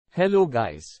Hello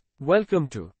guys. Welcome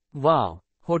to Wow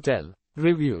Hotel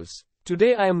Reviews.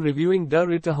 Today I am reviewing Der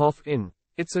Ritterhof Inn.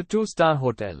 It's a 2-star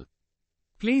hotel.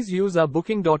 Please use our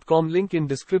booking.com link in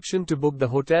description to book the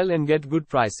hotel and get good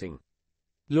pricing.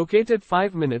 Located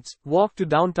 5 minutes walk to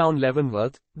downtown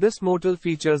Leavenworth, this motel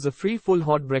features a free full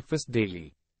hot breakfast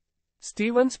daily.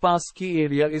 Stevens Pass ski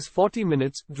area is 40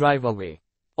 minutes drive away.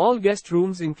 All guest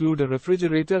rooms include a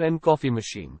refrigerator and coffee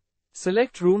machine.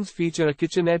 Select rooms feature a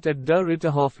kitchenette at Der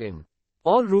Ritterhof Inn.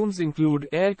 All rooms include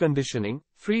air conditioning,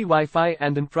 free Wi-Fi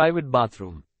and a private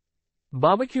bathroom.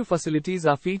 Barbecue facilities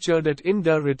are featured at Inn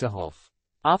Der Ritterhof.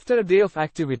 After a day of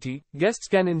activity, guests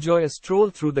can enjoy a stroll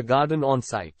through the garden on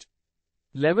site.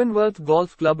 Leavenworth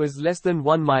Golf Club is less than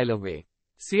 1 mile away.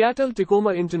 Seattle-Tacoma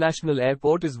International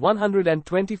Airport is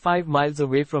 125 miles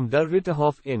away from Der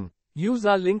Ritterhof Inn. Use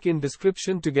our link in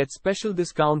description to get special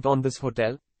discount on this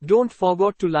hotel. Don't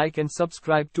forget to like and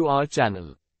subscribe to our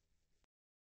channel.